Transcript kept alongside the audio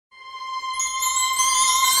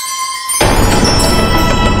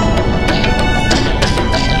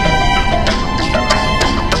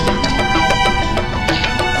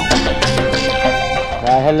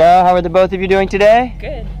How are the both of you doing today?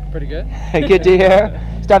 Good. Pretty good. Good to hear.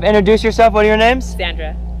 Stop, introduce yourself. What are your names?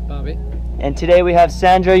 Sandra. Bobby. And today we have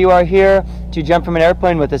Sandra. You are here to jump from an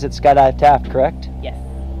airplane with us at Skydive Taft, correct? Yes.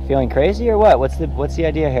 Feeling crazy or what? What's the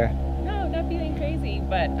idea here? No, not feeling crazy,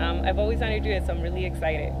 but I've always wanted to do it, so I'm really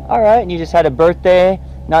excited. All right, and you just had a birthday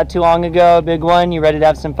not too long ago, a big one. You ready to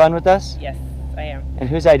have some fun with us? Yes, I am. And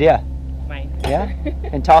whose idea? Mine. Yeah?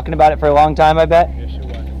 Been talking about it for a long time, I bet? Yes, you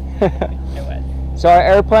was. It was. So our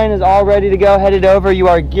airplane is all ready to go, headed over. You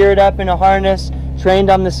are geared up in a harness,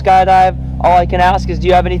 trained on the skydive. All I can ask is, do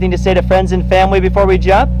you have anything to say to friends and family before we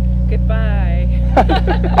jump? Goodbye.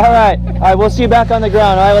 All right, we'll see you back on the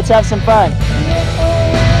ground. All right, let's have some fun.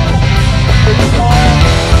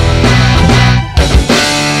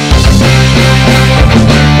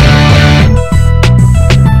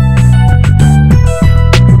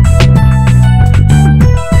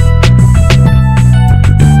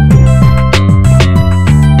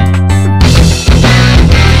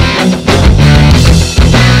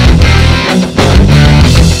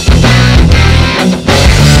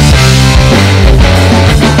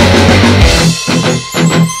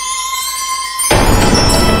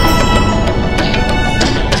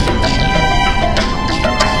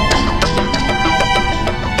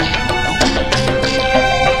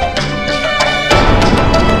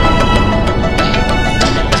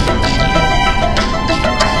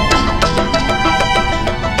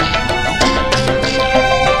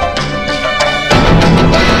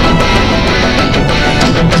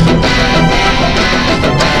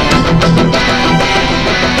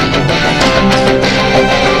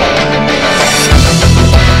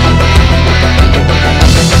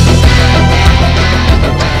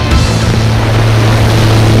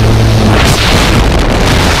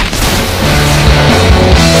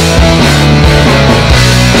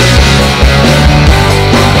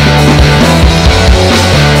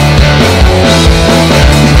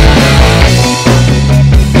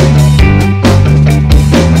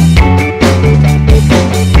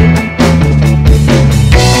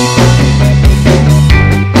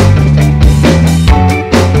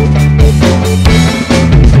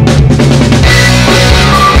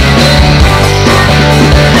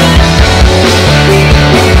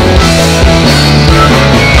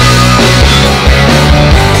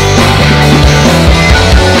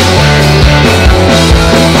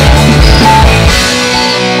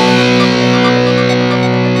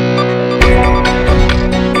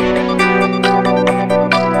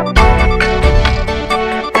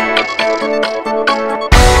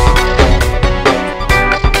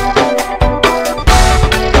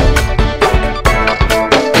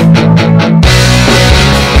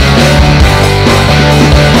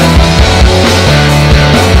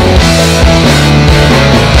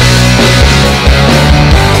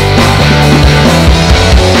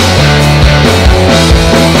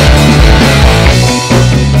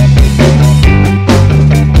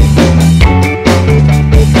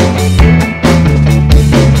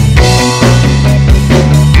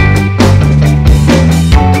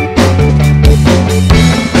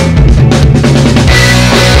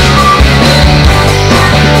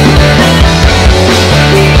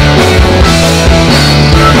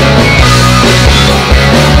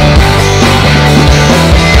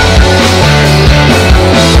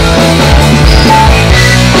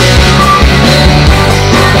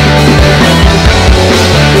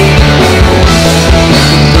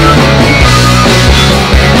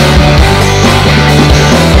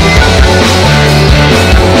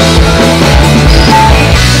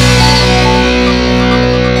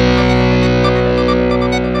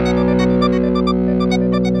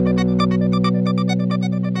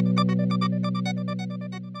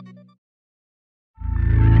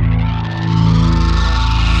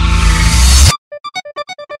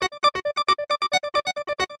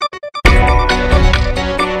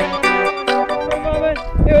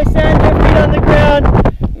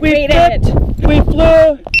 We flipped, we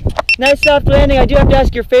flew, nice soft landing. I do have to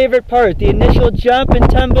ask your favorite part, the initial jump and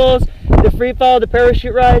tumbles, the free fall, the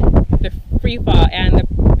parachute ride? The free fall and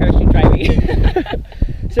the parachute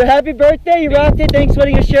driving. So happy birthday, you rocked it. Thanks for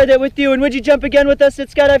letting us share that with you. And would you jump again with us at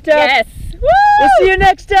Skydive Taft? Yes. Woo! We'll see you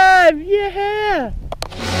next time. Yeah.